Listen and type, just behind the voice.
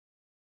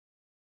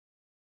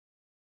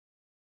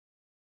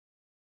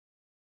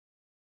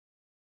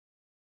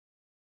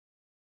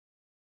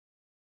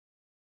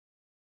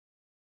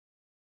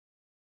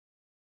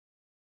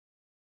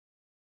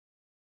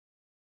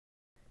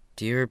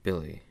Dear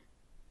Billy,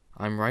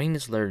 I'm writing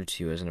this letter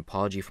to you as an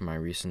apology for my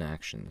recent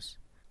actions.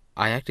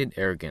 I acted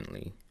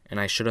arrogantly, and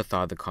I should have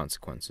thought of the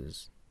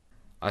consequences.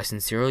 I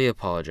sincerely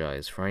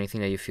apologize for anything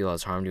that you feel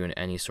has harmed you in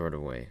any sort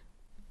of way.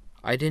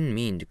 I didn't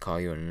mean to call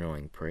you an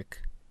annoying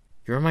prick.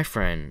 You're my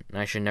friend, and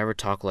I should never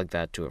talk like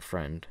that to a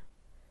friend.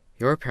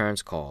 Your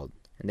parents called,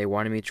 and they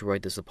wanted me to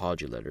write this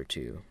apology letter to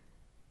you.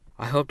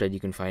 I hope that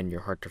you can find in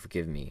your heart to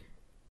forgive me.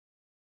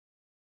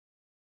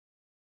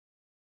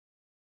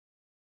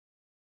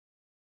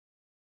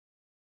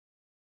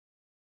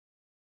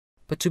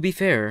 But to be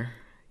fair,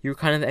 you were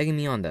kind of egging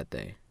me on that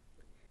day.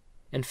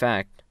 In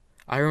fact,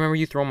 I remember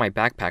you throwing my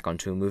backpack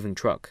onto a moving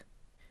truck.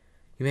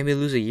 You made me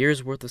lose a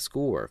year's worth of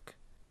schoolwork.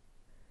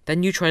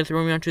 Then you tried to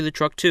throw me onto the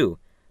truck too,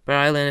 but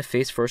I landed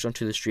face first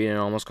onto the street and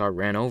almost got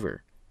ran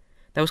over.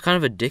 That was kind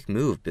of a dick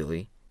move,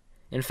 Billy.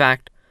 In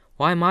fact,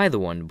 why am I the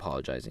one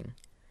apologizing?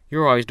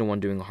 You're always the one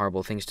doing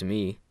horrible things to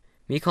me.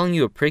 Me calling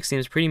you a prick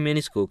seems pretty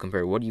minuscule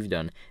compared to what you've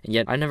done, and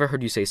yet I never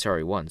heard you say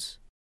sorry once.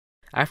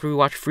 After we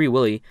watched Free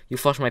Willy, you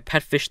flushed my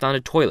pet fish down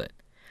the toilet,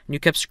 and you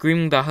kept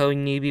screaming about how you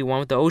need to be one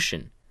with the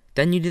ocean.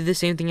 Then you did the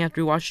same thing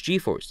after we watched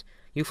G-Force.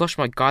 You flushed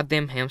my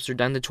goddamn hamster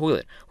down the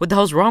toilet. What the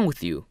hell's wrong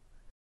with you?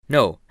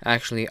 No,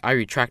 actually, I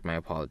retract my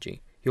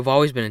apology. You've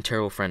always been a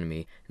terrible friend to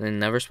me, and I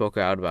never spoke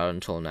out about it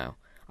until now.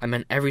 I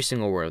meant every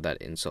single word of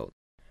that insult.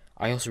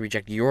 I also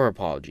reject your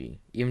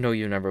apology, even though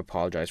you never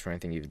apologized for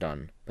anything you've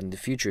done. But in the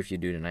future, if you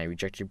do, then I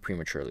reject you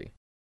prematurely.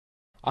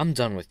 I'm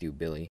done with you,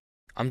 Billy.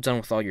 I'm done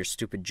with all your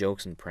stupid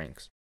jokes and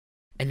pranks.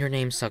 And your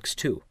name sucks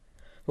too.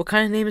 What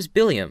kind of name is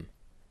Billiam?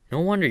 No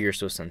wonder you're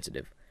so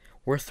sensitive.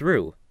 We're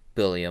through,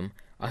 Billiam.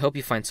 I hope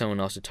you find someone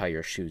else to tie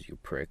your shoes, you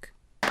prick.